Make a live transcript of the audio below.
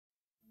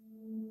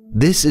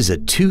This is a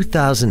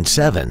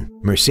 2007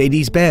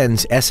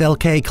 Mercedes-Benz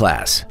SLK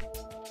class.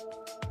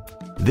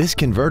 This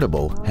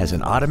convertible has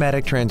an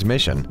automatic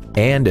transmission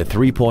and a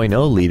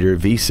 3.0-liter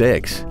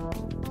V6.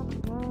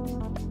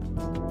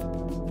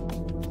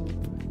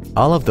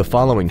 All of the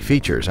following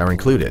features are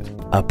included: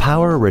 a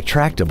power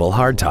retractable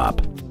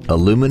hardtop,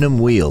 aluminum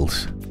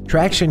wheels,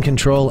 traction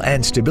control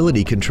and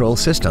stability control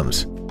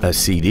systems, a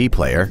CD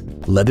player,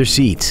 leather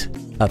seats,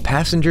 a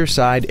passenger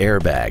side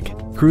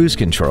airbag, cruise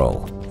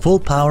control, full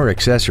power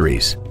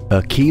accessories,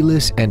 a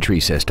keyless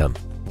entry system,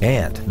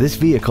 and this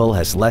vehicle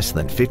has less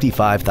than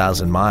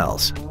 55,000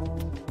 miles.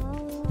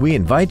 We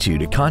invite you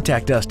to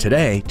contact us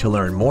today to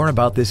learn more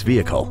about this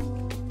vehicle.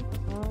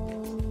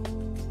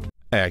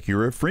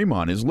 Acura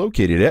Fremont is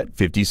located at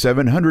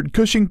 5700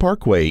 Cushing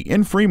Parkway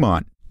in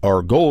Fremont.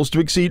 Our goal is to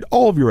exceed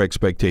all of your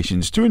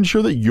expectations to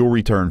ensure that you'll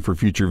return for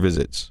future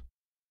visits.